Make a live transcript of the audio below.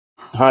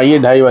हाँ ये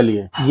 2.5 वाली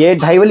है। ये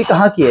 2.5 वाली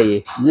कहाँ की है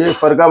ये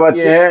फरखाबाद की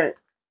है।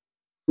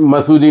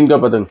 मसूदीन का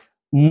पतंग,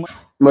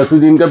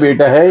 मसूदीन का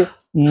बेटा है।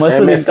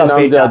 मसूदीन का नाम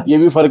से बेटा, आती है,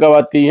 भी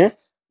फरखाबाद की है।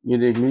 ये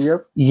देख लीजिए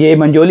आप। ये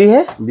मंजोली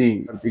है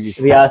जी।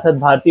 रियासत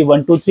भारती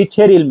 1 2 3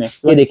 6 रील में।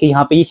 ये देखिए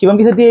यहाँ पे ये शिवम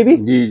की सद्दी है भी।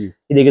 जी।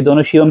 ये देखिए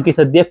दोनों शिवम की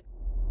सद्दी है।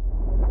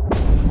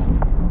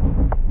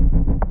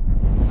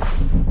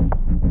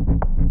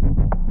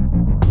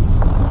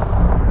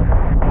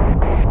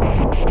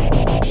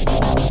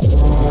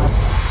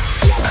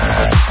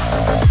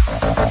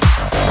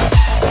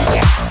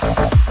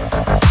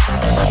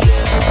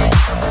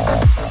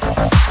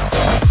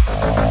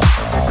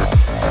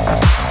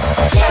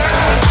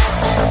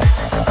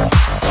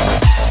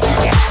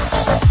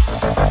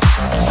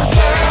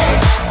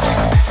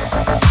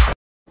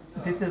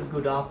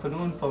 Good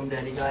afternoon from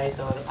Delhi guys.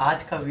 और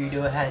आज का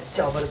वीडियो है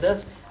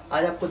ज़बरदस्त।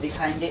 आज आपको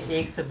दिखाएंगे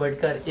एक से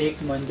बढ़कर एक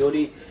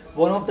मंजोली,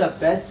 one of the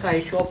best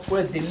kite shop.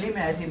 पूरे दिल्ली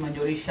में ऐसी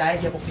मंजोली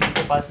शायद आपको किसी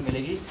के पास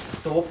मिलेगी।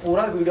 तो वो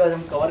पूरा वीडियो आज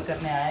हम कवर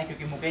करने आए हैं,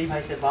 क्योंकि मुकेश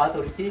भाई से बात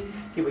हो रही थी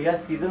कि भैया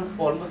सीजन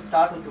ऑलमोस्ट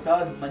स्टार्ट हो चुका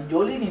है और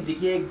मंजोली नहीं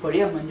दिखी, एक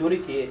बढ़िया मंजोली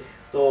चाहिए।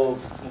 तो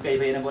मुकेश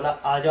भाई ने बोला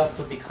आज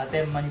आपको दिखाते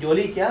हैं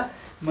मंजोली। क्या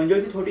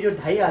मंजोली से छोटी जो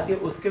 2.5 आती है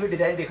उसके भी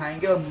डिज़ाइन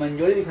दिखाएंगे और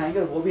मंजोली दिखाएंगे,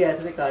 और वो भी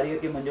ऐसे कारीगर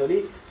की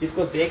मंजोली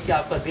जिसको देख के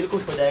आपका दिल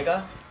खुश हो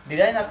जाएगा।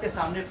 डिज़ाइन आपके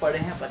सामने पड़े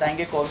हैं,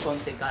 बताएंगे कौन कौन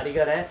से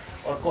कारीगर है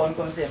और कौन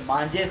कौन से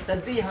मांझे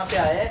सद्दी यहाँ पे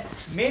आए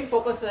हैं। मेन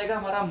फोकस रहेगा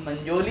हमारा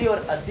मंजोली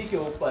और अद्दी के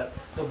ऊपर।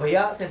 तो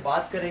भैया से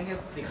बात करेंगे,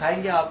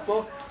 दिखाएंगे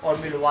आपको और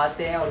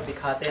मिलवाते हैं और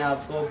दिखाते हैं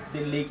आपको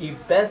दिल्ली की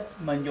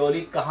बेस्ट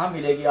मंजोली कहाँ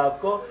मिलेगी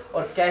आपको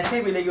और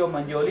कैसे मिलेगी वो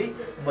मंजोली।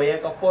 भैया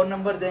का फ़ोन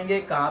नंबर देंगे,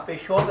 कहाँ पे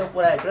शॉप है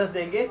पूरा एड्रेस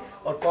देंगे,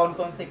 और कौन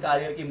कौन से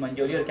कारीगर की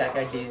मंजोली और क्या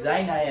क्या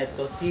डिज़ाइन आए हैं।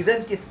 तो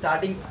सीज़न की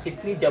स्टार्टिंग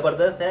इतनी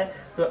ज़बरदस्त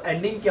है तो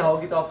एंडिंग क्या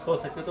होगी तो आप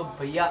सोच सकते हो। तो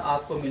भैया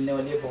आपको मिलने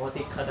वाली है बहुत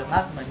ही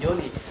खतरनाक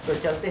मंजोली। तो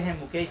चलते हैं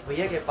मुकेश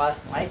भैया के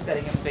पास, माइक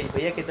करेंगे मुकेश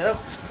भैया की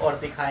तरफ और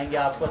दिखाएंगे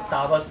आपको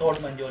ताबड़तोड़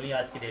मंजोली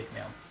आज की डेट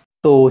में।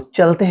 तो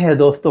चलते हैं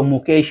दोस्तों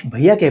मुकेश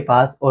भैया के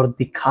पास और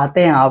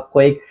दिखाते हैं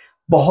आपको एक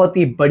बहुत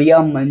ही बढ़िया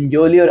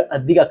मंजोली और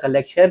अद्दी का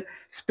कलेक्शन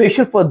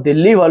स्पेशल फॉर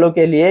दिल्ली वालों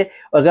के लिए।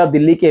 अगर आप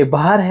दिल्ली के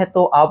बाहर हैं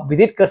तो आप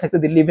विजिट कर सकते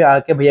हैं दिल्ली में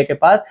आके भैया के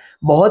पास।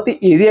 बहुत ही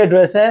इजी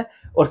एड्रेस है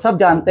और सब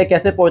जानते हैं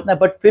कैसे पहुंचना है,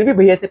 बट फिर भी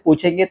भैया से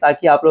पूछेंगे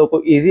ताकि आप लोगों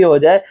को इजी हो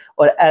जाए।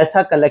 और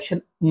ऐसा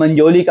कलेक्शन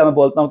मंजोली का मैं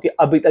बोलता हूँ कि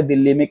अभी तक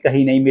दिल्ली में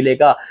कहीं नहीं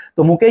मिलेगा।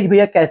 तो मुकेश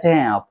भैया कैसे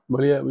हैं आप?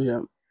 बढ़िया भैया,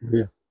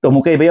 बढ़िया। तो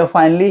मुकेश भैया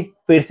फाइनली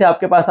फिर से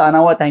आपके पास आना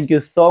हुआ, थैंक यू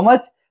सो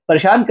मच।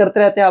 परेशान करते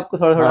रहते हैं आपको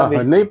थोड़ा थोड़ा।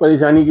 हाँ, नहीं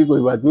परेशानी की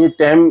कोई बात नहीं,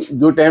 टाइम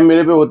जो टाइम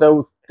मेरे पे होता है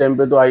उस टाइम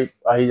पे तो आ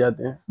ही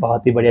जाते हैं।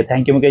 बहुत ही बढ़िया,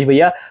 थैंक यू मुकेश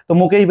भैया। तो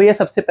मुकेश भैया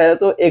सबसे पहले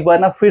तो एक बार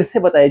ना फिर से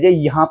बताइए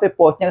यहाँ पे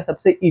पहुंचने का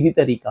सबसे इजी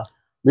तरीका।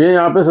 भैया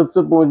यहाँ पे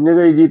सबसे पहुंचने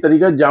का इजी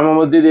तरीका जामा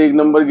मस्जिद 1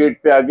 नंबर गेट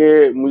पे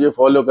आके मुझे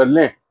फॉलो कर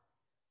लें।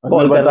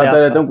 मैं बताता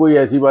रहता हूँ, कोई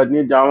ऐसी बात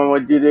नहीं है। जामा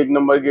मस्जिद 1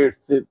 नंबर गेट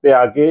से पे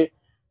आके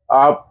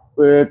आप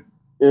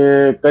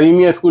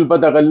करीमिया स्कूल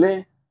पता कर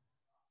लें।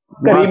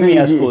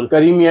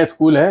 करीमिया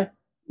स्कूल है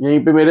यहीं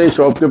पे मेरे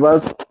शॉप के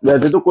पास।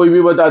 वैसे तो कोई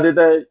भी बता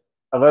देता है,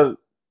 अगर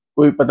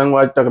कोई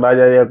पतंगबाज टकरा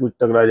जाए या कुछ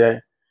टकरा जाए।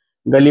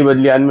 गली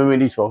बदलियान में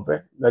मेरी शॉप है,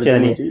 घर के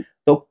नीचे।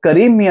 तो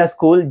करीम मियां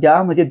school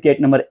Jama Masjid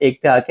gate number 1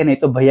 पे आके, नहीं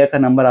तो भैया का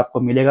नंबर आपको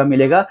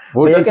मिलेगा।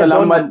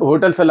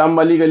 होटल सलाम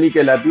वाली गली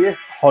कहलाती है।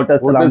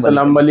 होटल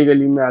सलाम वाली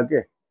गली में आके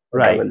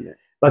राइट।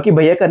 बाकी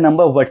भैया का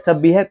नंबर व्हाट्सएप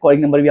भी है,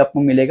 कॉलिंग नंबर भी आपको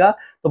मिलेगा।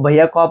 तो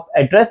भैया को आप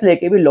एड्रेस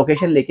लेके भी,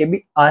 लोकेशन लेके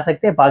भी आ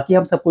सकते हैं। बाकी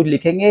हम सब कुछ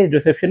लिखेंगे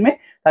डिस्क्रिप्शन में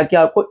ताकि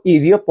आपको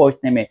इजी हो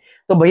पहुंचने में।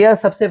 तो भैया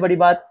सबसे बड़ी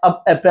बात,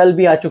 अब अप्रैल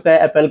भी आ चुका है,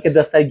 अप्रैल के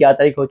 10 तारीख 11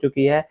 तारीख हो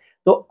चुकी है।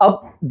 तो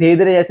अब धीरे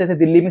धीरे जैसे जैसे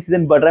दिल्ली में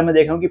सीजन बढ़ रहा है, मैं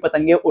देख रहा हूँ कि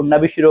पतंगे उड़ना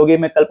भी शुरू हो गई।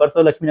 मैं कल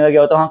परसों लक्ष्मी नगर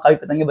गया था, वहाँ काफी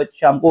पतंगे बच्चे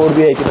शाम को उड़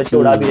भी रहे थे, बच्चे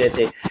उड़ा भी रहे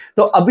थे।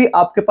 तो अभी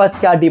आपके पास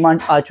क्या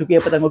डिमांड आ चुकी है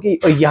पतंगों की,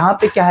 और यहाँ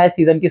पे क्या है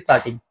सीजन की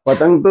स्टार्टिंग?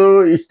 पतंग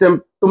तो इस टाइम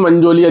तो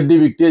मंजोली अद्दी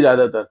बिकती है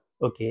ज्यादातर।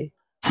 ओके।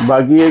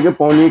 बाकी है कि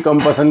पौनी कम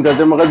पसंद करते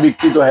हैं, मगर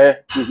बिकती तो है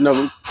कुछ ना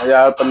कुछ।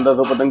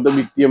 1000-1500 पतंग तो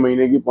बिकती है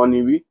महीने की,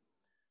 पौनी भी।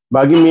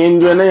 बाकी मेन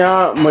जो है ना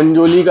यहाँ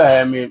मंजोली का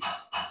है मेन।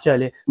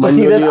 चले तो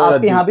सीजन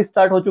आपके यहाँ भी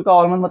स्टार्ट हो चुका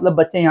ऑलमोस्ट, मतलब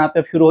बच्चे यहाँ पे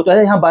अब शुरू हो चुके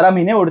हैं। यहाँ 12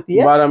 महीने उड़ती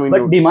है, 12 महीने,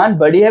 बट डिमांड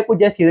बढ़ी है कुछ,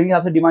 जैसे सीजन के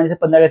हिसाब से डिमांड, जैसे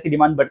 15 अगस्त की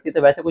डिमांड बढ़ती है,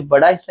 तो वैसे कुछ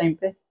बढ़ा है इस टाइम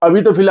पे?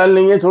 अभी तो फिलहाल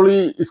नहीं है,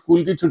 थोड़ी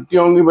स्कूल की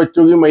छुट्टियां होंगी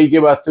बच्चों की मई के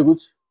बाद से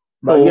कुछ।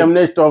 बाकी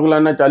हमने स्टॉक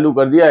लाना चालू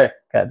कर दिया है,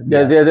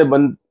 जैसे जैसे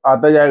बंद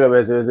आता जाएगा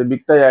वैसे वैसे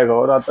बिकता जाएगा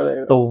और आता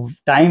रहेगा। तो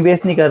टाइम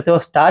वेस्ट नहीं करते हो,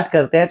 स्टार्ट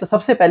करते हैं। तो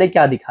सबसे पहले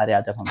क्या दिखा रहे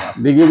हैं आज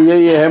हम? देखिए भैया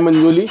ये है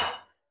मंजोली।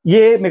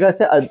 ये मेरे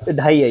ख्याल से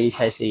 2.5 है ये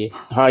शायद से। ये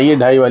हाँ ये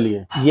 2.5 वाली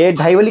है। ये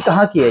 2.5 वाली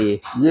कहाँ की है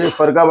ये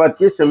फरखाबाद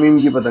की शमीम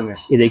की पतंग है।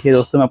 ये देखिए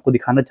दोस्तों, मैं आपको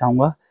दिखाना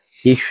चाहूंगा,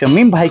 ये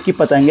शमीम भाई की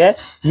पतंग है।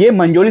 ये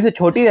मंजोली से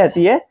छोटी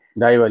रहती है,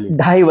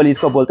 2.5 वाली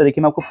इसको बोलते हैं।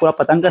 देखिए मैं आपको पूरा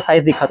पतंग का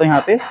साइज दिखाता हूँ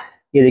यहाँ पे।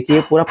 ये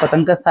देखिए पूरा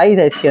पतंग का साइज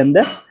है इसके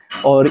अंदर।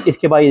 और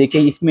इसके बाद ये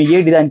देखिए इसमें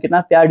ये डिजाइन, कितना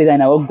प्यारा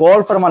डिजाइन है, वो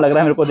गोल्ड फरमा लग रहा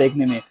है मेरे को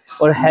देखने में,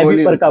 और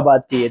हैवी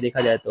फरखाबाद की है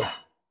देखा जाए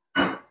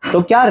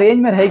तो क्या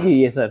रेंज में रहेगी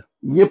ये सर?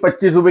 ये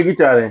 25 रुपए की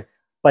 4 है।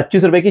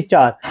 25 रुपए की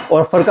 4,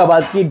 और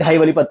फरखाबाद की 2.5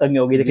 वाली पतंग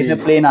होगी। देखिए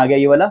इसमें प्लेन आ गया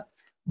ये वाला,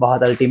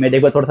 बहुत अल्टीमेट।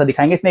 एक बार थोड़ा सा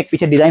दिखाएंगे, इसमें एक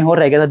पीछे डिजाइन हो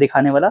रहेगा था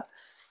दिखाने वाला।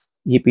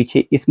 ये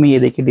पीछे इसमें ये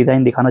देखिए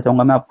डिजाइन दिखाना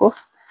चाहूंगा मैं आपको।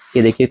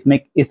 ये देखिए इसमें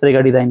इस तरह का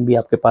डिजाइन भी है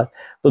आपके पास।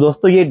 तो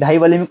दोस्तों ये 2.5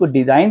 वाले में कुछ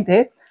डिजाइन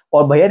थे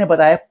और भैया ने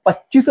बताया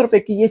 25 रुपए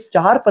की ये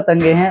 4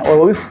 पतंगे हैं, और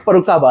वो भी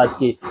फरुखाबाद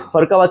की।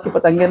 फरुखाबाद की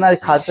पतंगे ना,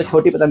 खासकर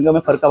छोटी पतंगों में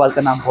फरुखाबाद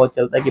का नाम बहुत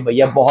चलता है कि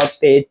भैया बहुत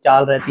तेज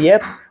चाल रहती है।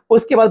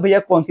 उसके बाद भैया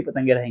कौन सी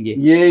पतंगे रहेंगे?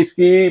 ये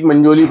इसकी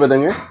मंजोली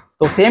पतंग है।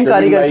 तो सेम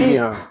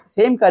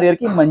कारीगर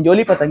की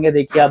मंजोली पतंगे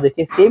देखिए, आप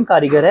देखिए सेम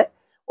कारीगर है।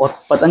 और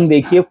पतंग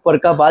देखिए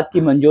फरुखाबाद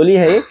की मंजोली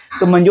है।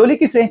 तो मंजोली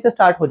किस रेंज से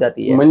स्टार्ट हो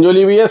जाती है?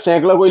 मंजोली भी है,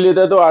 सैकड़ा कोई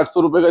लेता है तो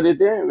 800 रुपए का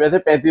देते हैं, वैसे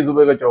 35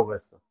 रुपए का चौका।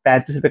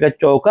 35 रुपए का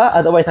चौका,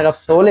 अदरवाइज अगर आप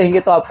 100 लेंगे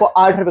तो आपको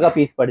 8 रुपए का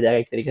पीस पड़ जाएगा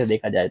एक तरीके से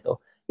देखा जाए तो।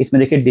 इसमें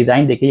देखिए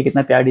डिजाइन देखिए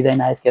कितना प्यारा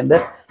डिजाइन आया इसके अंदर।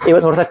 एक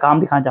बार थोड़ा सा काम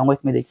दिखाना चाहूंगा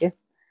इसमें, देखिए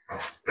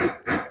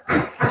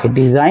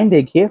डिजाइन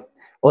देखिए।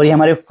 और ये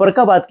हमारे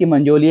फरुखाबाद की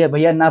मंजोली है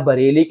भैया, ना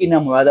बरेली की ना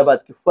मुरादाबाद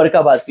की,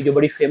 फरुखाबाद की जो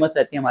बड़ी फेमस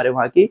रहती है हमारे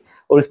वहाँ की।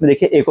 और इसमें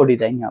देखिए एक और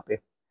डिजाइन यहाँ पे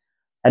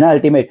है ना,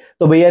 अल्टीमेट।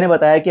 तो भैया ने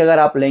बताया कि अगर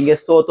आप लेंगे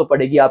 100 तो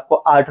पड़ेगी आपको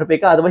 8 रुपए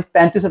का, अदरवाइज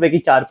 35 रुपए की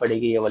 4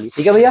 पड़ेगी ये वाली।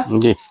 ठीक है भैया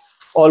जी।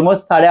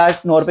 ऑलमोस्ट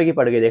 8.5-9 रुपए की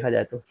पड़ गई देखा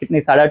जाए तो। कितनी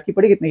 8.5 की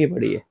पड़ी, कितने की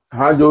पड़ी है?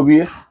 हाँ जो भी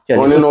है,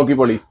 9 की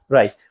पड़ी।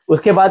 राइट।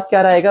 उसके बाद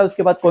क्या रहेगा?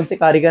 उसके बाद कौन से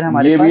कारीगर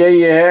हमारे पास?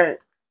 ये है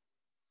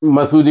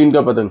मसूदीन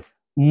का पतंग,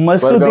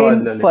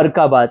 मसूदीन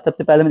फरुखाबाद।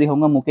 सबसे पहले मैं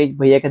दिखाऊंगा मुकेश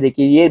भैया का।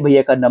 देखिए ये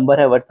भैया का नंबर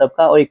है व्हाट्सएप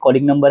का और एक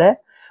कॉलिंग नंबर है।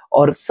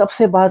 और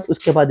सबसे बाद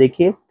उसके बाद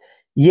देखिए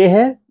ये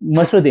है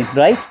मसूदीन,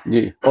 राइट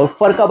जी। और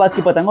फरुखाबाद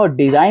की पतंग, और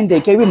डिजाइन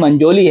देखिए भी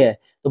मंजोली है।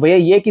 तो भैया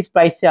ये किस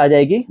प्राइस से आ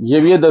जाएगी? ये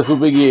भी 10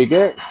 रुपए की एक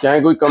है, चाहे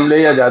कोई कम ले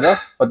या ज्यादा,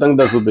 पतंग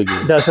 10 रुपए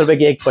की। 10 रुपए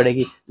की एक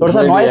पड़ेगी। थोड़ा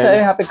सा नॉइस है,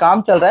 यहाँ पे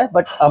काम चल रहा है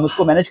बट हम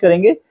उसको मैनेज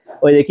करेंगे।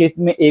 और देखिए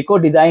इसमें एक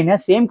और डिजाइन है,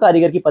 सेम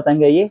कारीगर की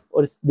पतंग है ये।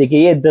 और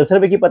देखिए ये 10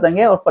 रुपए की पतंग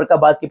है और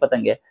फरुखाबाद की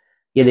पतंग है।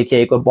 ये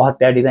देखिए एक और बहुत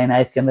प्यारा डिजाइन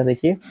है इसके अंदर,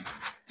 देखिए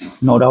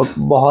नो डाउट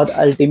बहुत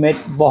अल्टीमेट,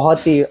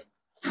 बहुत ही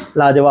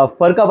लाजवाब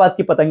फरुखाबाद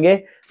की पतंगे।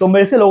 तो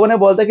मेरे से लोगों ने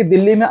बोला था कि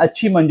दिल्ली में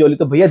अच्छी मंजोली,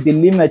 तो भैया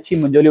दिल्ली में अच्छी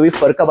मंजोली हुई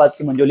फरुखाबाद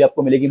की मंजोली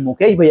आपको मिलेगी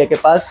मुकेश भैया के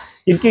पास,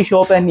 जिनकी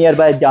शॉप है near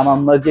by Jama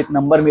Masjid.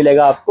 Number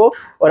मिलेगा आपको।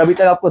 और अभी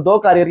तक आपको 2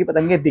 कारीगर की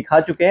पतंगे दिखा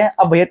चुके हैं।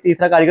 अब भैया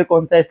तीसरा कारीगर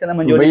कौन सा है इसके अंदर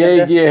मंजोली?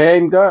 भैया ये है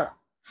इनका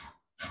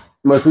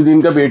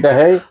मसूदीन का बेटा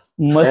है,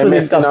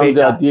 मसूदीन का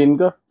बेटा आती है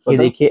इनका। ये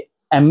देखिए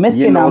MS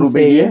के नाम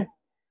से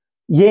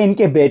ये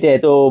इनके बेटे है।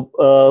 तो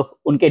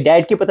उनके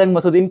डैड की पतंग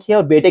मसूदीन की है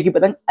और बेटे की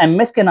पतंग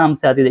MS के नाम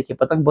से आती है। देखिए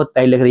पतंग बहुत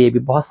प्यारी लग रही है, भी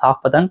बहुत साफ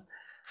पतंग।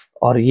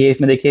 और ये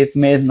इसमें देखिए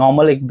इसमें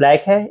नॉर्मल एक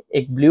ब्लैक है,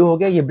 एक ब्लू हो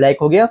गया, ये ब्लैक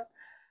हो गया।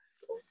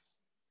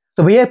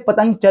 तो भैया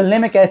पतंग चलने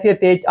में कैसी है?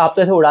 तेज? आप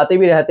तो ऐसे उड़ाते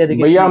भी रहते हैं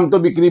भैया, हम तो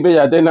बिक्री पे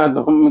जाते हैं ना,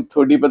 तो हम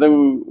छोटी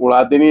पतंग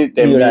उड़ाते नहीं,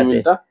 टाइम नहीं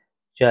मिलता।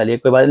 चलिए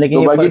कोई बात, लेकिन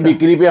तो बाकी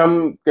बिक्री पे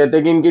हम कहते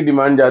हैं कि इनकी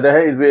डिमांड ज्यादा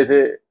है, इस वजह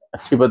से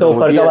अच्छी पतंग तो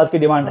फरुखाबाद की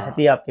डिमांड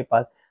रहती है आपके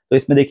पास। तो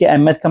इसमें देखिए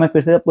MS का मैं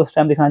फिर से आपको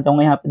स्टैम्प दिखाना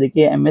चाहूंगा। यहाँ पे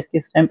देखिए MS के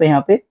स्टैम्प है,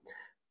 यहाँ पे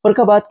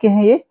फरुखाबाद के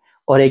हैं ये।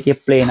 और एक ये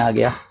प्लेन आ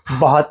गया,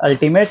 बहुत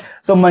अल्टीमेट।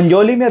 तो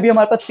मंजोली में अभी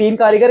हमारे पास 3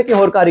 कारीगर के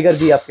और कारीगर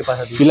भी आपके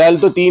पास अभी फिलहाल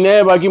तो 3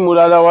 है, बाकी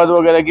मुरादाबाद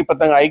वगैरह की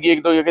पतंग आएगी।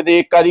 एक तो ये कहते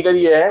एक कारीगर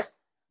ये है,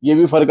 ये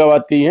भी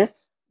फरुखाबाद की है,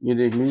 ये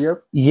देख लीजिए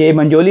आप। ये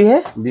मंजोली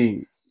है जी।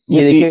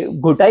 ये देखिए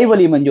घुटाई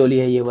वाली मंजोली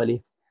है ये वाली।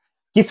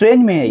 किस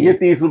रेंज में है ये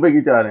 30 रुपए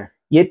की 4 है।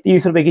 ये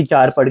 30 रुपए की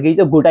 4 पड़ गई।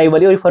 तो घुटाई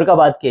वाली और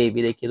फरुखाबाद के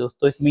भी देखिए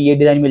दोस्तों, इसमें ये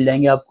डिजाइन मिल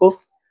जाएंगे आपको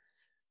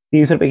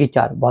 30 रुपए की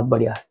 4, बहुत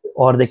बढ़िया।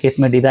 और देखिए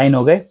इसमें डिजाइन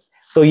हो गए।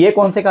 तो ये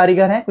कौन से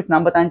कारीगर हैं, कुछ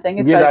नाम बताना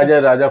चाहेंगे? ये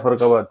राजा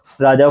फरुखाबाद।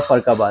 राजा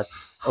फरुखाबाद,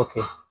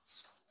 ओके।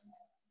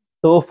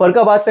 तो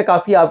फरुखाबाद पे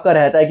काफी आपका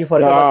रहता है कि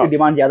फरुखाबाद की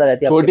डिमांड ज्यादा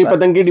रहती है। छोटी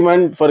पतंग की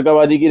डिमांड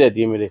फरुखाबादी की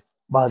रहती है मेरे।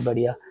 बहुत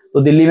बढ़िया।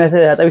 तो दिल्ली में से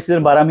रहता है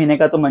सीजन 12 महीने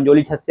का, तो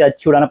मंजोली छत से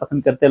अच्छी उड़ाना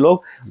पसंद करते हैं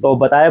लोग। तो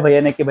बताया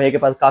भैया ने कि भैया के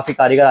पास काफी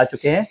कारीगर आ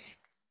चुके हैं।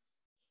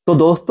 तो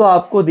दोस्तों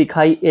आपको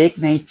दिखाई एक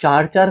नहीं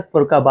 4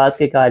 फरुखाबाद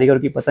के कारीगर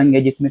की पतंग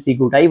है, जिसमें थी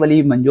घुटाई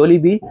वाली मंजोली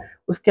भी,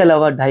 उसके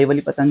अलावा 2.5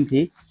 वाली पतंग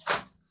थी।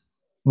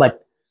 बट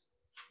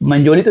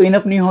मंजोली तो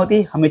इनफ नहीं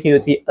होती, हमें चाहिए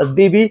होती है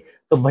अद्दी भी।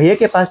 तो भैया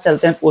के पास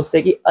चलते हैं, पूछते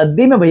हैं कि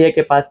अद्दी में भैया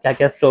के पास क्या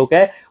क्या स्टॉक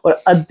है और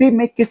अद्दी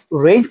में किस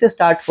रेंज से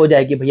स्टार्ट हो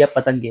जाएगी भैया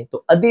पतंगे।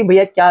 तो अद्दी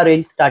भैया क्या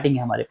रेंज स्टार्टिंग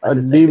है हमारे पास?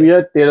 अद्दी भैया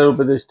 13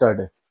 रुपए से स्टार्ट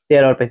है।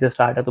 13 रुपए से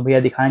स्टार्ट है। तो भैया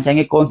दिखाना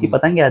चाहेंगे कौन सी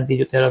पतंग है अद्दी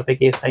जो 13 रुपए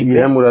की इस टाइम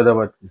है?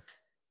 मुरादाबाद की।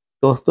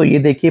 दोस्तों ये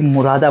देखिए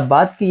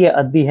मुरादाबाद की ये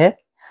अद्दी है।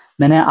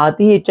 मैंने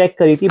आती ही चेक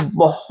करी थी,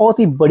 बहुत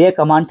ही बढ़िया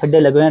कमान ठड्डे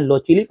लगे हुए हैं,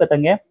 लोचीली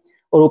पतंग है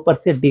और ऊपर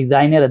से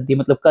डिजाइनर अद्दी,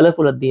 मतलब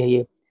कलरफुल अद्दी है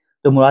ये।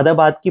 तो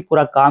मुरादाबाद की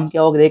पूरा काम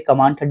क्या होगा, देख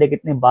कमान ठड्डे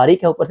कितने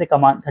बारीक है, ऊपर से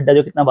कमान ठड्डा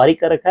जो कितना बारीक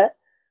कर रखा है।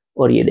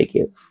 और ये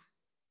देखिए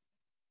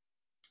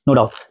नो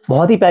डाउट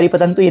बहुत ही प्यारी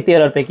पतंग। तो ये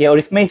 13 रुपए की है और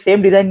इसमें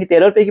सेम डिजाइन की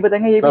 13 रुपए की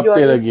पतंग है ये भी जो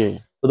है।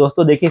 तो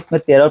दोस्तों देखिए इसमें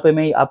 13 रुपए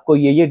में ही आपको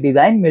ये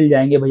डिजाइन मिल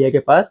जाएंगे भैया के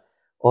पास।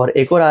 और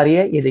एक और आ रही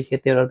है, ये देखिए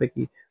 13 रुपए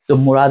की। तो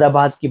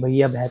मुरादाबाद की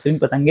भैया बेहतरीन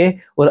पतंगे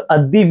और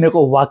अद्दी मेरे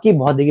को वाकई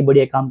बहुत देखिए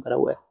बढ़िया काम करा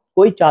हुआ है,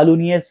 कोई चालू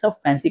नहीं है, सब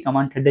फैंसी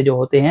कमान ठड्डे जो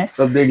होते हैं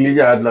सब देख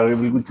लीजिए, हाथ लगे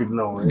बिल्कुल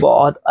चिकना हो,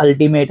 बहुत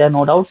अल्टीमेट है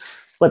नो डाउट।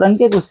 पतंग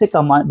के उससे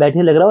कमान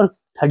बैठे लग रहा है और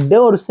ठड्डे,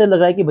 और उससे लग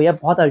रहा है कि भैया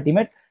बहुत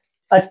अल्टीमेट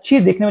अच्छी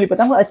दिखने वाली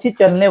पतंग और अच्छी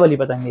चलने वाली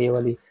पतंग है ये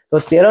वाली। तो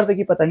 13 रुपए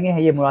की पतंगे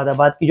है ये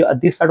मुरादाबाद की, जो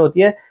अद्दी स्टार्ट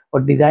होती है।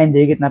 और डिजाइन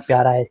देखिए कितना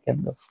प्यारा है इसके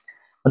अंदर,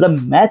 मतलब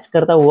मैच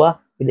करता हुआ,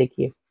 ये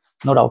देखिए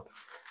नो डाउट।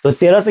 तो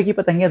 13 रुपए की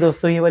पतंग है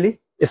दोस्तों ये वाली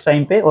इस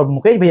टाइम पे, और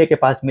मुकेश भैया के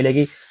पास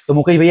मिलेगी। तो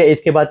मुकेश भैया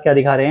इसके बाद क्या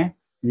दिखा रहे हैं?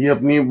 ये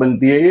अपनी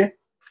बनती है, ये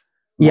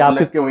लग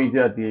आपके, के वहीं से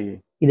आती है।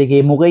 ये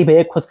देखिए मुकेश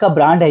भैया खुद का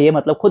ब्रांड है ये,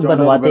 मतलब खुद 14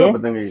 रुपए बनवाते का हैं।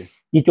 पतंग है ये।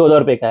 ये 14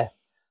 रुपए का है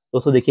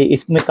दोस्तों। देखिए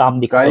इसमें काम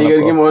दिखाता हूँ कारीगर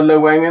की आपको। मोहर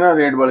लगवाएंगे ना,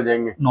 रेट बढ़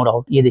जाएंगे। No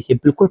doubt. ये देखिए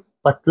बिल्कुल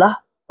पतला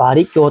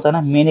बारीक जो होता है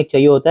ना, मेन एक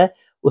चाहिए होता है।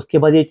 उसके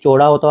बाद ये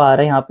चौड़ा होता आ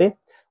रहा है यहाँ पे,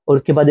 और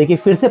उसके बाद देखिए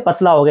फिर से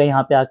पतला हो गया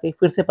यहाँ पे आके,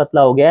 फिर से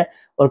पतला हो गया है।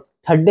 और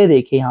ठड्डे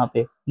देखिए यहाँ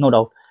पे, नो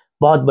डाउट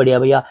बहुत बढ़िया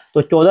भैया।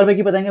 तो 14 रुपए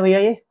की पतंग है भैया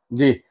ये,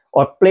 जी।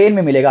 और प्लेन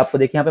में मिलेगा आपको।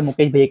 देखिए यहाँ पे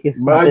मुकेश भैया की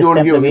यहाँ बड़ा पे जोड़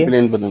की स्टैंप लगी होगी है।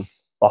 प्लेन पतंग।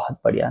 बहुत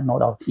बढ़िया, नो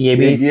डाउट। ये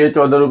भी, ये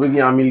 14 रुपए की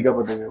आमिल का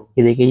पतंग है वो।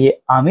 ये देखिए ये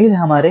आमिर है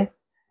हमारे।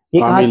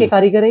 ये कहाँ के आमिल,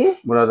 कारीगर है ये?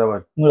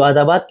 मुरादाबाद।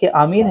 मुरादाबाद के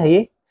आमिर है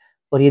ये।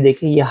 और ये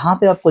देखिए यहाँ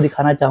पे आपको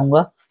दिखाना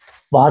चाहूंगा,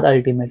 बहुत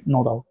अल्टीमेट,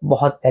 नो डाउट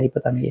बहुत प्यारी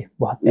पतंग है ये,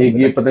 बहुत प्यारी एक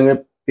ये पतंग है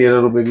 13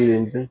 रुपए की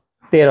रेंज पे।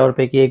 13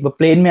 रुपए की एक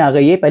प्लेन में आ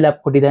गई है। पहले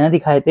आपको डिजाइनर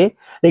दिखाए थे,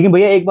 लेकिन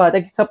भैया एक बात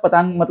है कि सब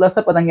पतंग, मतलब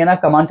सब पतंग है ना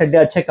कमान ठड्डे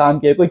अच्छे काम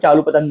किए, कोई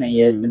चालू पतंग नहीं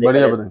है इसमें, देखा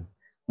बढ़िया जाए। पतंग।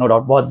 नो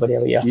डाउट बहुत बढ़िया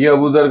भैया। ये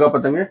अबूदर का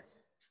पतंग है।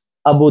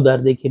 अबूदर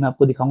देखिए मैं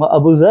आपको दिखाऊंगा,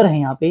 अबूजर है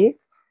यहाँ पे ये।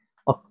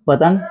 और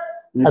पतंग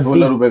ये अद्दी,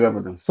 16 रुपए का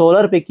पतंग। 16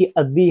 रुपए की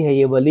अद्दी है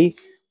ये वाली।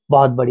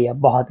 बहुत बढ़िया,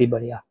 बहुत ही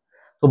बढ़िया।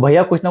 तो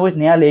भैया कुछ ना कुछ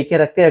नया लेके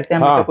रखते रखते हैं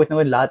हमेशा, हाँ। कुछ ना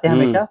कुछ लाते हैं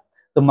हमेशा,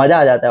 तो मजा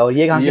आ जाता है। और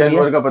ये कहाँ ये की भैया?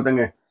 अनवर का पतंग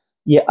है।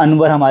 ये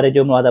अनवर हमारे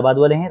जो मुरादाबाद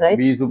वाले हैं, राइट।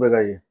 20 रुपए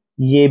का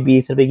ये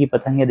 20 रुपए की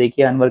पतंग है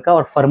देखिए अनवर का,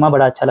 और फरमा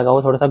बड़ा अच्छा लगा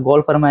हुआ, थोड़ा सा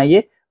गोल फरमा है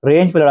ये,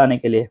 रेंज पे लड़ाने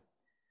के लिए।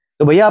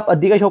 तो भैया आप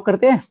अद्दी का शौक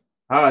करते हैं?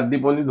 हाँ, अद्दी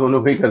पौनी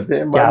दोनों पे ही करते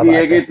हैं। क्या बाकी बात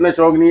है कि है। इतना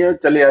शौक नहीं है,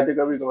 चले जाते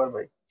कभी कभार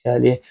भाई।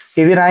 चलिए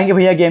किस दिन आएंगे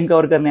भैया गेम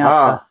कवर करने, हाँ।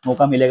 आपका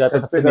मौका मिलेगा तो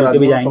छत पे सबसे करा मिलके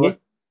भी दूंगा जाएंगे। cover।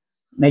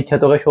 नहीं,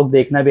 छतों का शौक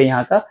देखना भी है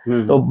यहाँ का।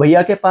 तो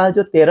भैया के पास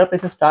जो 13 रुपए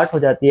से स्टार्ट हो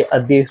जाती है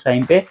अद्दी इस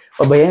टाइम पे,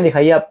 और भैया ने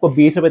दिखाई है आपको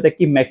 20 रुपए तक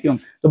की मैक्सिमम।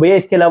 तो भैया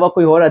इसके अलावा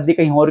कोई और अद्दी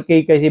कहीं और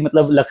की, कहीं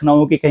मतलब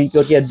लखनऊ की कहीं की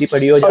और की अद्दी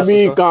पड़ी हो जहाँ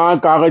अभी पे? कहाँ,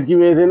 कागज की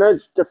वजह से ना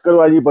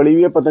चक्करबाजी पड़ी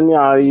हुई है, पतंगे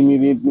आ रही नहीं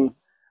रही इतनी।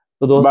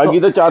 तो दोस्तों, बाकी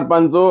तो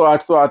 400-500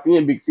 800 आती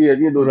हैं, बिकती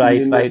रहती है 2-3 राइट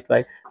दिन में। Right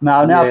right.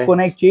 मैंने ये आपको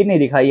ना एक चीज नहीं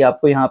दिखाई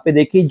आपको, यहाँ पे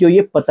देखिए जो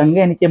ये पतंगे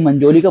हैं, नीचे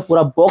मंजोली का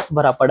पूरा बॉक्स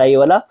भरा पड़ा है ये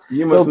वाला।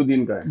 ये तो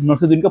मसूदीन का है।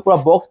 नसरुद्दीन का पूरा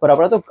बॉक्स भरा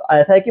पड़ा। तो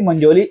ऐसा है कि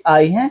मंजोली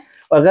आई है,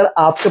 अगर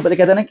आपको पता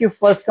कहते हैं ना कि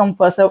फर्स्ट कम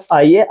फर्स्ट सर्व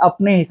आइए,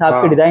 अपने हिसाब के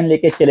हाँ। डिजाइन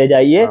लेके चले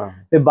जाइए। हाँ।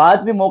 फिर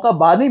बाद में मौका,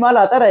 बाद में माल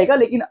आता रहेगा,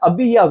 लेकिन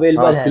अभी ये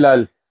अवेलेबल है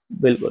फिलहाल।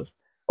 बिल्कुल।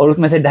 और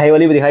उसमें से ढाई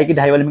वाली भी दिखाई कि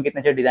ढाई वाले में कितने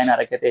अच्छे डिजाइन आ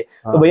रखे थे।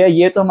 हाँ। तो भैया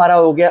ये तो हमारा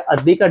हो गया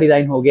अद्दी का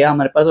डिजाइन हो गया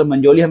हमारे पास, और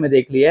मंजोली हमें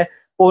देख ली है।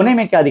 पोने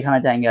में क्या दिखाना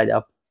चाहेंगे आज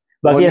आप?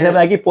 बाकी ऐसा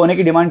है कि पोने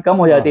की डिमांड कम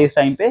हो जाती है इस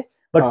टाइम पे,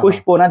 बट हाँ। कुछ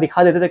पोना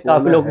दिखा देते थे, काफी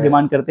पोना लोग है।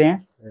 डिमांड करते हैं।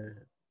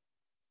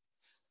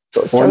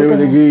 तो पोने में चलते हैं।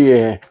 देखिए ये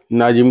है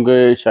नाजिम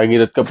के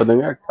शागिरत का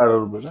पतंग है 18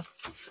 रुपए का।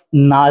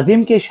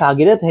 नाजिम के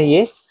शागिर्द है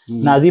ये,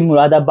 नाजिम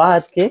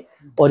मुरादाबाद के,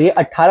 और ये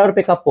 18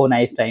 रुपए का पोना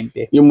है इस टाइम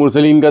पे। ये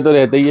मुरसलीन का तो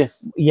रहता ही है।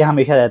 ये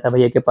हमेशा रहता है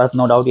भैया के पास,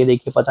 नो डाउट। ये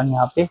देखिए पतंग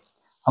यहाँ पे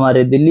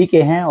हमारे दिल्ली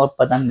के हैं, और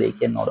पतंग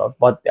देखिए नो डाउट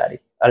बहुत प्यारी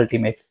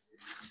अल्टीमेट।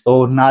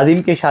 तो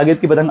नाजिम के शागिर्द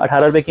की पतंग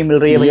 18 रुपए की मिल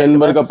रही है ये भैया।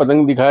 अनवर का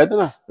पतंग दिखाया था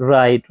ना।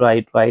 Right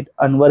right right.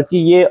 अनवर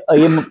की ये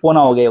पोना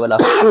हो गया ये वाला।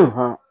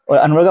 हाँ। और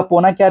अनवर का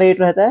पोना क्या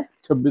रेट रहता है?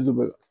 26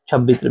 रुपए का।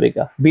 26 रुपए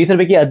का। 20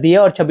 रुपए की अद्दी है,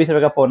 और 26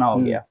 रुपए का पोना हो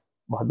गया।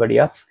 बहुत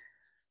बढ़िया।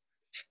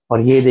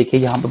 और ये देखिए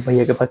यहाँ पे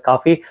भैया के पास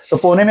काफी, तो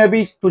पोने में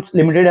भी कुछ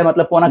लिमिटेड है,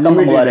 मतलब पोना कम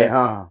मंगवा रहे हैं।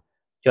 हाँ।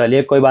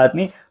 चलिए कोई बात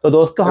नहीं। तो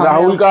दोस्तों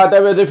राहुल का आता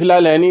है, वैसे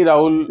फिलहाल है नहीं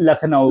राहुल,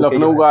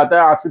 लखनऊ का आता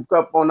है। आसिफ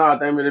का पौना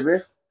आता है मेरे पे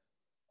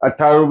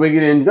 18 रुपए की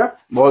रेंज का,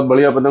 बहुत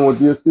बढ़िया पतंग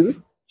होती है उसकी भी।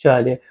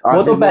 चलिए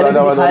वो तो पहले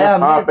भी दिखाया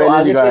हमने। हाँ, तो पहले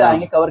आगे फिर दिखाया।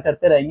 आएंगे, कवर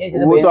करते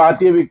रहेंगे। वो तो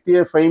आती है, बिकती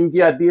है, फहीम की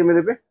आती है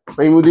मेरे पे,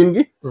 फहीमुद्दीन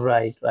की।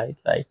 Right right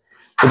right.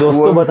 तो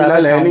दोस्तों बताना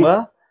चाहूंगा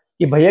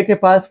कि भैया के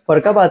पास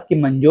फरखाबाद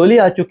की मंजोली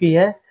आ चुकी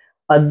है,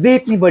 अद्दी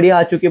इतनी बढ़िया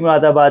आ चुकी है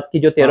मुरादाबाद की,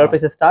 जो 13 रुपए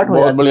से स्टार्ट हो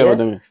जाती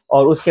है।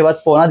 और उसके बाद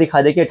पोना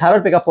दिखा दे कि 18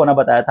 रुपए का पोना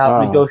बताया था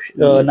आपने,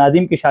 जो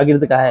नाजिम के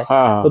शागिर्द का है।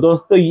 तो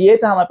दोस्तों ये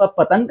था हमारे पास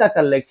पतंग का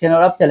कलेक्शन,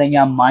 और अब चलेंगे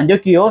हम मांझों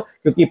की ओर,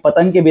 क्योंकि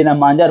पतंग के बिना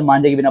मांझा और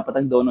मांझे के बिना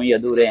पतंग दोनों ही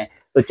अधूरे हैं।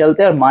 तो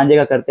चलते हैं और मांझे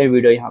का करते हैं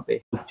वीडियो यहाँ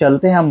पे।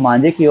 चलते हैं हम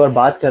मांझे की ओर,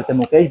 बात करते हैं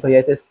मुकेश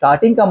भैया से।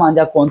 स्टार्टिंग का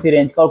मांझा कौन सी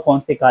रेंज का और कौन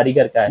से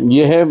कारीगर का है?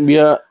 ये है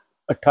भैया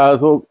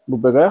 1800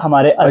 रुपए का।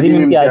 हमारे अजीम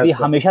इम्तियाजी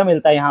हमेशा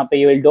मिलता है यहाँ पे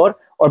ये डोर,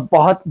 और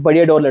बहुत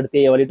बढ़िया डोर लड़ती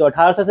है ये वाली। तो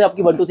 1800 से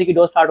आपकी 1 2 3 की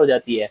डोर स्टार्ट हो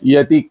जाती है। ये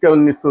अतीक का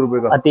 1900 रुपए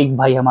का। अतीक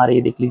भाई हमारे,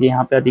 ये देख लीजिए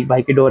यहाँ पे अतीक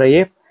भाई की डोर है,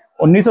 ये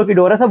 1900 की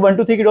डोर है। सब 1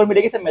 2 3 की डोर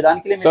मिलेगी, सब मैदान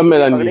के लिए, सब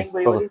मैदान के लिए।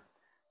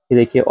 ये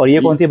देखिए। और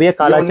ये कौन सी भैया?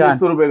 काला चांद।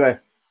 1900 रुपए का है।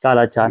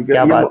 काला चांद,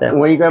 क्या बात है।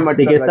 वहीं का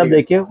देखिए सब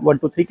देखिए 1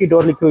 2 3 की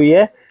डोर लिखी हुई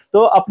है। तो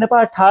अपने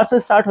पास 1800 से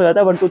स्टार्ट हो जाता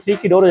है, 1 2 3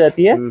 की डोर हो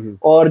जाती है,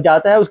 और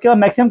जाता है उसके बाद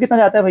मैक्सिमम कितना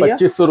जाता है भैया?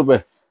 2500 रुपए।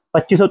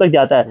 2500 तक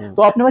जाता है।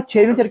 तो अपने पास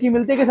 6 रील चरखी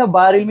मिलती है कि सब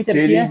 12 रील में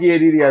चरखी है?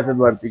 रियासत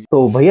भारती की।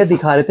 तो भैया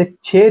दिखा रहे थे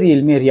 6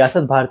 रील में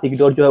रियासत भारती की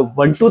डोर, जो है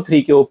 1 2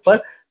 3 के ऊपर।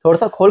 थोड़ा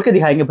सा खोल के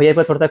दिखाएंगे भैया,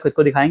 पर थोड़ा सा खुद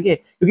को दिखाएंगे,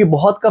 क्योंकि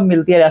बहुत कम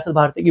मिलती है रियासत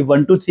भारती की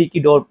 1 2 3 की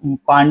डोर।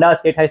 पांडा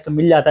 628 तो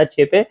मिल जाता है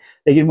 6 पे,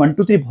 लेकिन 1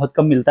 2 3 बहुत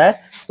कम मिलता है।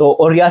 तो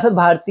और रियासत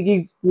भारती की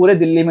पूरे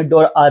दिल्ली में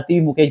डोर आती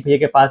मुकेश भैया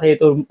के पास है। ये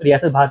तो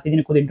रियासत भारती जी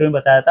ने खुद इंटरव्यू में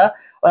बताया था,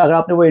 और अगर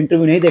आपने वो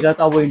इंटरव्यू नहीं देखा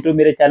तो आप वो इंटरव्यू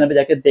मेरे चैनल पे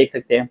जाकर देख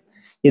सकते हैं।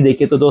 ये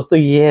देखिए। तो दोस्तों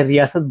ये है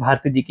रियासत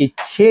भारती जी की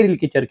 6 रील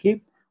की चरखी,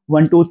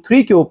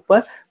 123 के ऊपर।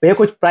 भैया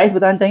कुछ प्राइस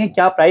बताना चाहेंगे,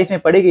 क्या प्राइस में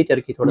पड़ेगी ये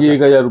चरखी? थोड़ा ये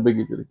 1000 रुपए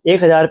की चरखी,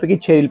 1000 रुपए की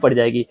 6 रील पड़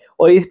जाएगी।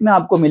 और इसमें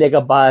आपको मिलेगा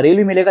बारील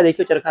भी मिलेगा,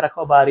 देखिए चरखा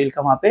रखा हुआ बारील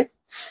का वहां पे,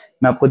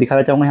 मैं आपको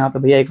दिखाना चाहूंगा यहाँ पे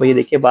भैया। एक भैया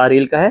देखिए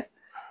बारील का है,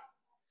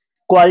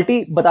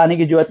 क्वालिटी बताने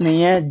की जरूरत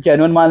नहीं है,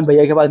 जेन्युइन माल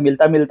भैया के पास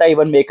मिलता है।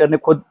 इवन मेकर ने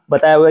खुद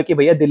बताया हुआ है कि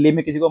भैया दिल्ली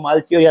में किसी को माल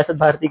चाहिए रियासत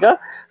भारती का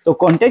तो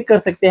कांटेक्ट कर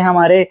सकते हैं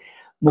हमारे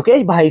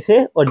मुकेश भाई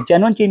से, और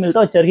जेन्युइन चीज मिलता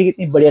है। और चरखी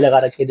कितनी बढ़िया लगा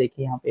रखी है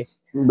देखिए यहाँ पे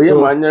भैया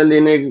तो, मांझा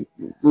लेने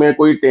में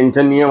कोई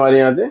टेंशन नहीं है हमारे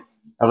यहाँ से।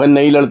 अगर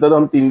नहीं लड़ता तो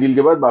हम 3 रील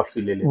के बाद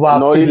वापसी ले लेते,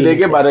 9 रील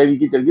लेके 12 रील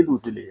की चरखी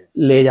दूसरी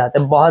ले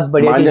जाते हैं। बहुत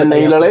बढ़िया, मांझा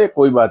नहीं लड़े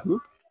कोई बात नहीं,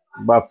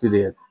 वापसी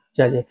दे जाते।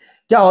 चलिए,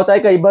 क्या होता है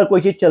कई बार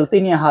कोई चीज चलती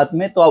नहीं है हाथ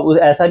में, तो आप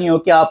ऐसा नहीं हो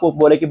कि आप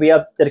बोले कि भैया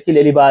चरखी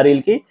ले ली 12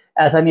 रील की,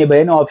 ऐसा नहीं है।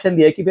 भैया ने ऑप्शन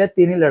दिया कि भैया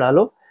 3 रील लड़ा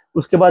लो,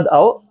 उसके बाद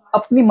आओ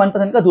अपनी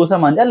मनपसंद का दूसरा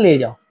मांझा ले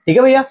जाओ। ठीक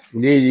है भैया?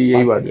 जी जी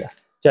यही बात है।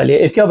 चलिए,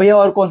 इसके भैया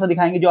और कौन सा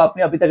दिखाएंगे? जो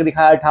आपने अभी तक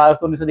दिखाया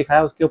 1800-1900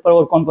 दिखाया, उसके ऊपर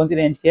और कौन कौन सी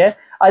रेंज के है?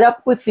 आज आप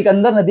कुछ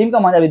सिकंदर नदीम का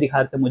मांझा भी दिखा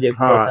रहे थे मुझे।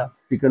 हाँ,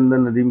 सिकंदर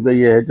नदीम का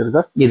ये है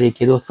चरखा। ये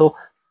देखिए दोस्तों,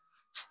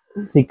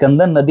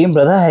 सिकंदर नदीम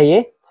ब्रदर है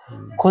ये,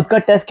 खुद का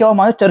टेस्ट क्या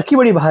हुआ, चरखी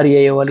बड़ी भारी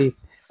है ये वाली।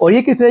 और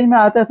ये किस रेंज में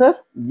आता है सर?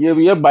 ये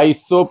भैया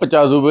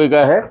 2250 रुपए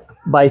का है।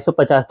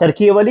 2250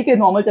 चरखी ये वाली के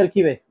नॉर्मल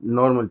चरखी में?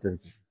 नॉर्मल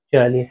चरखी।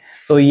 चलिए,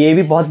 तो ये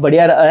भी बहुत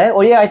बढ़िया है।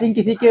 और ये आई थिंक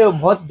किसी के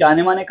बहुत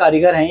जाने माने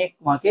कारीगर हैं ये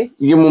वहाँ के।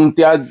 ये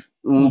मुमताज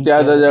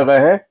जगह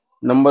है,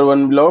 नंबर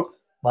 1 ब्लॉक।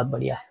 बहुत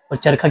बढ़िया। और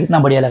चरखा कितना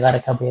बढ़िया लगा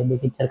रखा है भैया,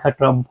 देखिए चरखा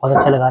ट्रम बहुत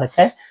अच्छा लगा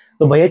रखा है।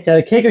 तो भैया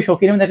चरखे के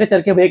शौकीन में देखा,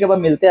 चरखे भैया के पास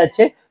मिलते हैं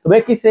अच्छे। तो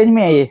भैया किस रेंज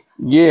में है ये?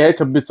 ये है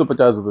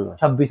 2650 रुपए का।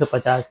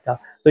 2650 का।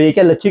 तो ये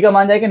क्या लच्छी का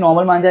मांझा है कि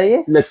नॉर्मल मांझा है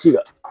ये?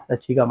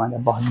 लच्छी का मांझा,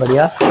 बहुत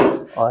बढ़िया।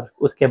 और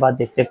उसके बाद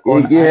देखते हैं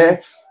कौन ये है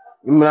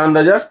इमरान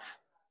रजा,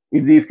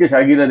 इदरीस के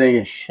शागिर्द हैं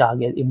ये।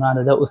 शागिर्द इमरान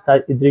रजा,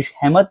 उस्ताद इदरीस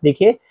अहमद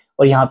देखिए।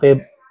 और यहाँ पे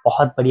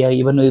बहुत बढ़िया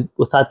इवन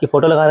उस्ताद की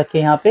फोटो लगा रखी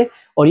है यहाँ पे।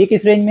 और ये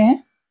किस रेंज में है?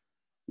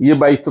 ये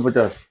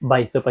 2250।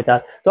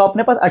 2250। तो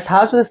अपने पास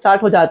 1800 से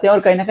स्टार्ट हो जाते हैं और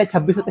कहीं ना कहीं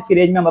 2600 तक की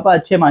रेंज में हमारे पास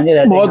अच्छे मांझे रहते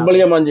हैं। बहुत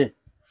बढ़िया मांझे।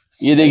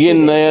 ये देखिए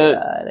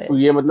नया,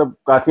 ये मतलब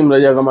कासिम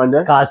रजा का मांझा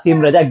है।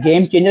 कासिम रजा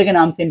गेम चेंजर के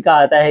नाम से इनका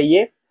आता है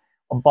ये।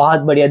 बहुत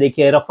बढ़िया,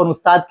 देखिए रफन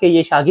उस्ताद के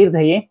ये शागिर्द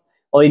है ये।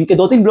 और इनके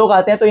 2-3 ब्लॉग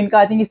आते हैं, तो इनका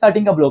आई थिंक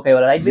स्टार्टिंग का ब्लॉग है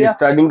वाला, राइट भैया?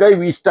 स्टार्टिंग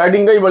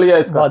का ही बढ़िया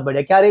है इसका। बहुत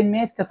बढ़िया। क्या रेंज में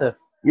है इसका सर?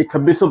 ये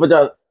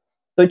 2650।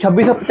 तो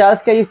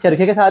 2650 का ये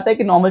चरखे के साथ है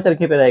कि नॉर्मल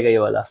चरखे पे रहेगा ये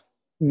वाला?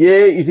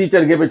 ये इसी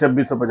चरखे पे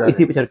 2650,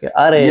 इसी पे चरखे।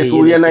 अरे ये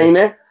सूर्या 9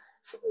 है,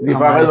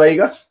 रिफाकत भाई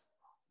का।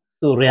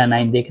 सूर्या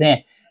 9 देख रहे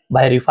हैं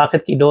भाई,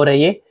 रिफाकत की डोर है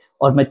ये।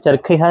 और मैं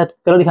चरखे के साथ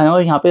कलर दिखाऊंगा,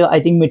 यहाँ पे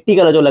आई थिंक मिट्टी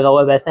कलर जो लगा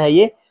हुआ है वैसा है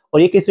ये।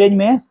 और ये किस रेंज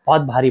में है?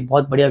 बहुत भारी,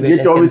 बहुत बढ़िया। ये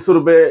 2400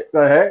 रुपए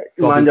का है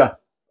मांझा,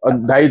 और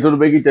 250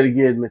 रुपए की चरखी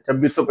है इसमें।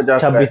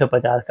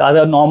 2650 का।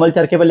 अगर नॉर्मल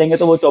चरखे पे लेंगे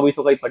तो वो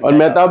 2400 का ही पड़ेगा। और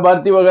मेहताब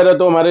भारती वगैरह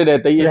तो हमारे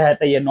रहता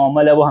ही है,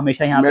 नॉर्मल है वो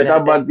हमेशा यहाँ पे।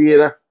 मेहताब भारती है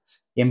ना,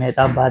 ये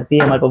मेहताब भारती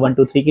है, हमारे पास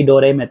 123 की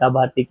डोर है मेहताब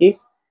भारती की।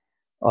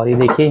 और ये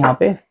देखिए यहाँ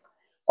पे,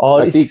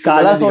 और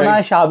काला सोना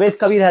शावेज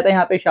का भी रहता है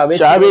यहाँ पे।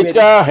 शावेज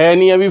का है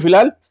नहीं अभी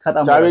फिलहाल,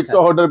 खत्म। शावेज का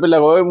ऑर्डर पे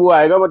लगा हुआ है, वो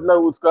आएगा,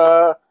 मतलब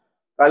उसका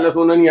काला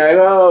सोना नहीं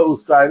आएगा,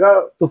 उसका आएगा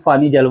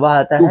तूफानी जलवा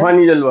आता है।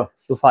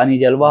 तूफानी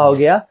जलवा हो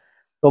गया।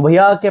 तो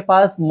भैया के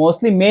पास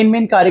मोस्टली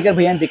मेन कारीगर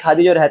भैया दिखा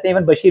दी जो रहते हैं।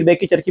 इवन बशीर बेग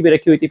की चरखी भी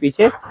रखी हुई थी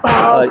पीछे,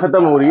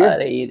 खत्म हो रही है।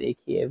 अरे ये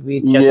देखिए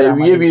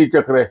ये वीर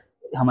चक्र है,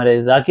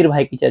 हमारे जाकिर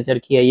भाई की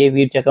चरखी है ये।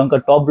 वीर चक्र उनका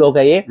टॉप ब्लॉक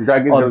है ये।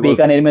 और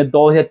बीकानेर में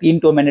 2 या 3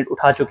 टूर्नामेंट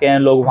उठा चुके हैं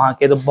लोग वहाँ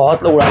के, तो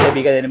बहुत लोग उड़ाते हैं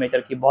बीकानेर में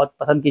चरखी, बहुत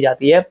पसंद की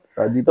जाती है।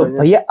 तो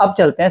भैया अब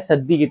चलते हैं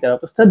सद्दी की तरफ।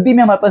 तो सद्दी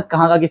में हमारे पास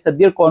कहाँ की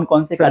सद्दी और कौन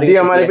कौन से सद्दी?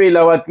 हमारे पे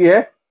इलाहाबाद की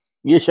है,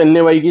 ये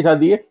शन्ने भाई की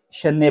शादी है।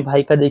 शन्ने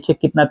भाई का देखिए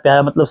कितना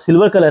प्यारा, मतलब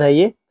सिल्वर कलर है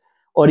ये।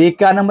 और ये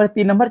क्या नंबर?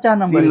 3 number 4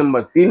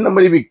 number? 3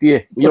 नंबर ही बिकती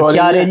है ये। और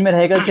क्या रेंज में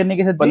रहेगा चन्ने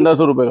की सद्दी?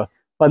 1500 रुपए का।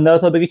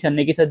 1500 रुपए की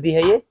छन्ने की सद्दी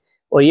है ये।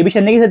 और ये भी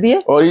छन्ने की सद्दी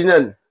है,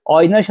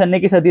 ओरिजिनल छन्ने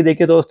की सद्दी।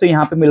 देखिए दोस्तों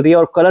यहाँ पे मिल रही है।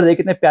 और कलर देखिए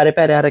कितने प्यारे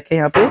प्यारे आ रखे हैं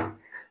यहाँ पे।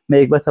 मैं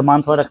एक बार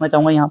सामान थोड़ा रखना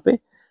चाहूंगा यहाँ पे।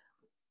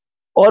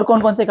 और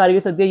कौन कौन से कारीगर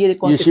सद्दी है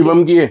ये?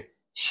 शिवम की है,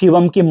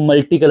 शिवम की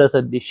मल्टी कलर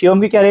सद्दी।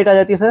 शिवम की क्या रेट आ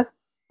जाती है सर?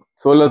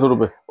 1600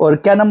 रुपए। और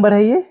क्या नंबर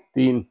है ये?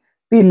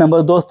 3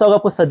 नंबर। दोस्तों अगर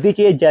आपको सद्दी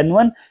चाहिए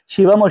जेन्युइन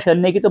शिवम और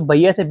शन्ने की, तो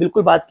भैया से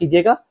बिल्कुल बात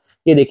कीजिएगा।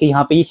 ये देखिए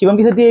यहाँ पे ये शिवम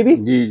की सद्दी है भी।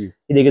 जी।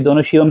 ये देखिए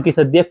दोनों शिवम की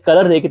सद्दी है।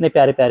 कलर देखिए कितने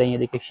प्यारे प्यारे हैं। ये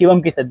देखिए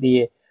शिवम की सद्दी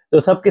है। तो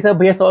सब के सब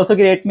भैया 100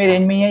 की रेट में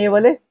रेंज में ही है ये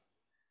वाले।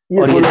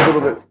 ये 1600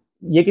 रुपए।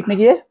 ये कितने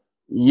की है?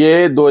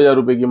 ये 2000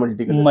 रुपए की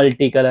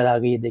मल्टी कलर आ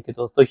गई है। देखिए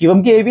दोस्तों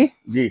शिवम की है भी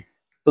जी।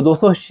 तो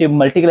दोस्तों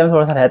मल्टी कलर में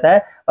थोड़ा सा रहता है।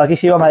 बाकी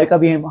शिवम भाई का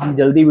भी हम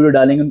जल्दी वीडियो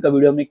डालेंगे, उनका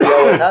वीडियो हमने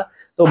किया हुआ था।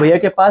 तो भैया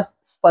के पास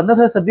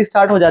 1500 से सद्दी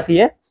स्टार्ट हो जाती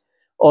है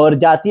और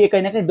जाती है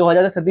कहीं ना कहीं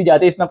 2000 तक सद्दी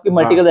जाती है। इसमें आपकी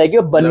मल्टी कलर रहेगी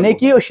और बनने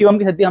की, और शिवम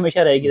की सद्दी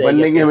हमेशा रहेगी।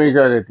 बनने की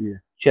हमेशा रहती है।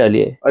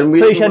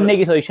 चलिए,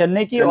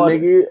 शन्ने की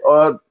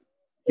और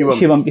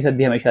शिवम की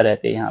सद्दी हमेशा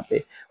रहती है यहाँ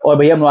पे। और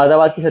भैया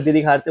मुरादाबाद की सद्दी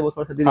दिखाते हैं, वो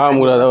थोड़ा सद्दी। हाँ,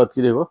 मुरादाबाद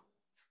की देखो।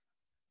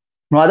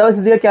 मुरादाबाद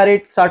सद्दी का क्या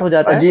रेट स्टार्ट हो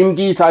जाता है? अजीम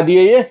की शादी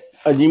है ये,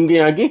 अजीम के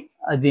यहाँ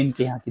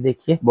की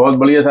देखिए, बहुत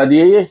बढ़िया शादी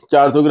है ये।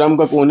 400 ग्राम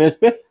का कोन है इस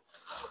पे।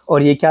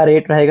 और ये क्या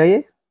रेट रहेगा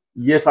ये?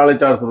 ये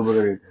 450 रुपए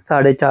का रेट है।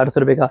 450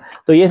 रुपए का।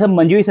 तो ये सब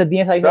मंजी हुई सद्दी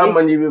है सारी सब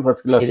मंजी भी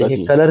फर्स्ट क्लास का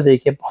देखिए कलर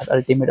देखिए, बहुत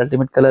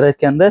अल्टीमेट कलर है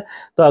इसके अंदर।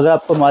 तो अगर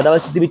आपको मादावार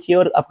सद्दी भी चाहिए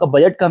और आपका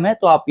बजट कम है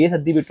तो आप ये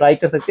सद्दी भी ट्राई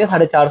कर सकते हैं।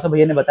 450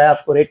 भैया ने बताया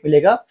आपको रेट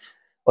मिलेगा।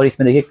 और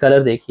इसमें देखिए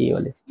कलर देखिए ये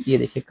वाले, ये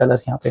देखिए कलर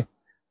यहाँ पे,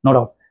 नो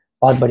डाउट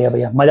बहुत बढ़िया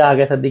भैया, मजा आ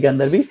गया सद्दी के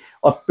अंदर भी।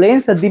 और प्लेन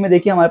सद्दी में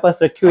देखिए हमारे पास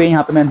रखी हुई है,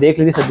 यहाँ पे मैंने देख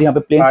ली थी सद्दी, यहाँ पे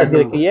प्लेन सद्दी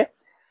रखी है,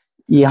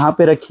 यहाँ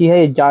पे रखी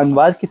है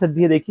जानवाज की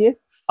सद्दी है देखिए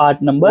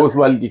 8 नंबर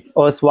ओसवाल की।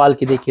 और सवाल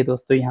की देखिए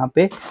दोस्तों यहाँ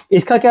पे।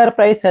 इसका क्या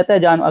प्राइस रहता है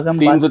जान, अगर हम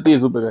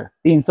 330 रुपए का,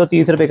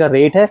 330 रुपए का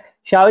रेट है।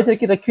 शाविश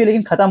की रखी हुई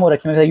लेकिन खत्म हो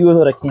रखी है, यूज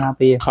हो रखी है यहाँ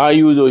पे। ये हाँ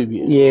यूज हुई भी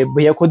है, ये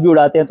भैया खुद भी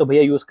उड़ाते हैं तो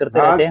भैया यूज करते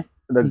रहते हैं,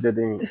 रख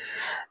देते हैं।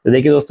 तो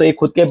देखिए दोस्तों ये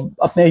खुद के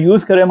अपने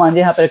यूज करे मांझे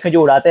यहाँ पे रखे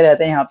जो उड़ाते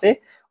रहते हैं यहाँ पे।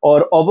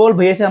 और ओवरऑल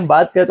भैया से हम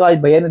बात करें तो आज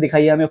भैया ने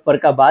दिखाई है हमें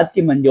फरखाबाद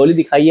की मंजोली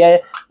दिखाई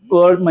है,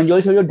 और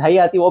मंजोली से जो ढाई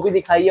आती है वो भी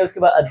दिखाई है, उसके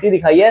बाद अद्दी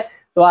दिखाई है।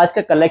 तो आज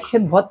का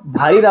कलेक्शन बहुत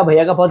भारी रहा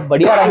भैया का, बहुत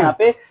बढ़िया रहा यहाँ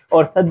पे।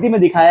 और सद्दी में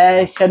दिखाया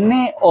है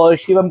शन्ने और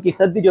शिवम की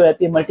सद्दी जो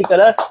रहती है मल्टी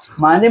कलर।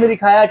 मांझे में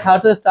दिखाया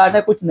 1800 से स्टार्ट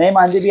है, कुछ नए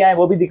मांझे भी आए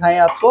वो भी दिखाए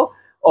हैं आपको।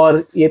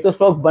 और ये तो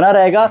स्टॉक बना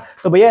रहेगा।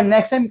 तो भैया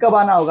नेक्स्ट टाइम कब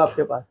आना होगा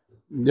आपके पास?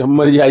 जब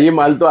मर्जी आइए,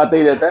 माल तो आता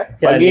ही रहता है।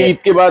 बाकी ईद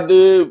के बाद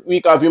भी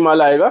काफी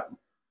माल आएगा,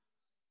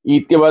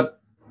 ईद के बाद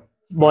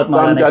बहुत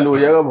माल चालू हो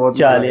जाएगा बहुत।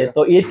 चलिए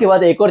तो ईद के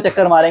बाद एक और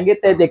चक्कर मारेंगे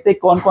तो देखते हैं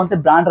कौन कौन से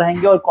ब्रांड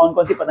रहेंगे और कौन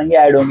कौन सी पतंगे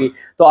ऐड होंगी।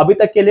 तो अभी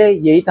तक के लिए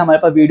यही था हमारे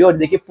पास वीडियो। और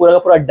देखिए पूरा का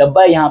पूरा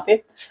डब्बा है यहाँ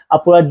पे,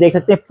 आप पूरा देख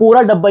सकते हैं।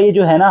 पूरा डब्बा ये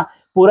जो है ना,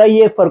 पूरा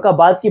ये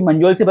फरखाबाद की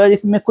मंजोल से भरा,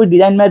 जिसमें कुछ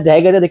डिजाइन में रह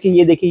गए थे। देखिए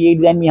ये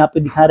डिजाइन में यहाँ पे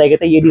दिखा रह गए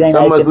थे, ये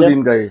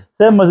डिजाइन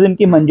सर मसलिन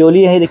की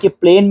मंजोली है। देखिए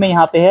प्लेन में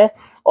यहाँ पे है,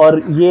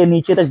 और ये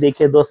नीचे तक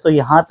देखिए दोस्तों,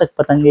 यहाँ तक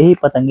पतंगे ही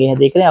पतंगे हैं।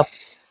 देख रहे हैं आप,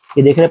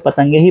 ये देख रहे हैं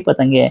पतंगे ही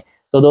पतंगे हैं।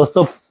 तो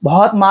दोस्तों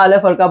बहुत माल है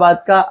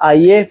फरखाबाद का,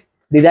 आइए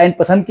डिजाइन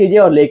पसंद कीजिए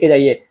और लेके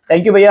जाइए।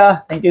 थैंक यू भैया,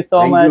 थैंक यू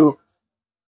सो मच।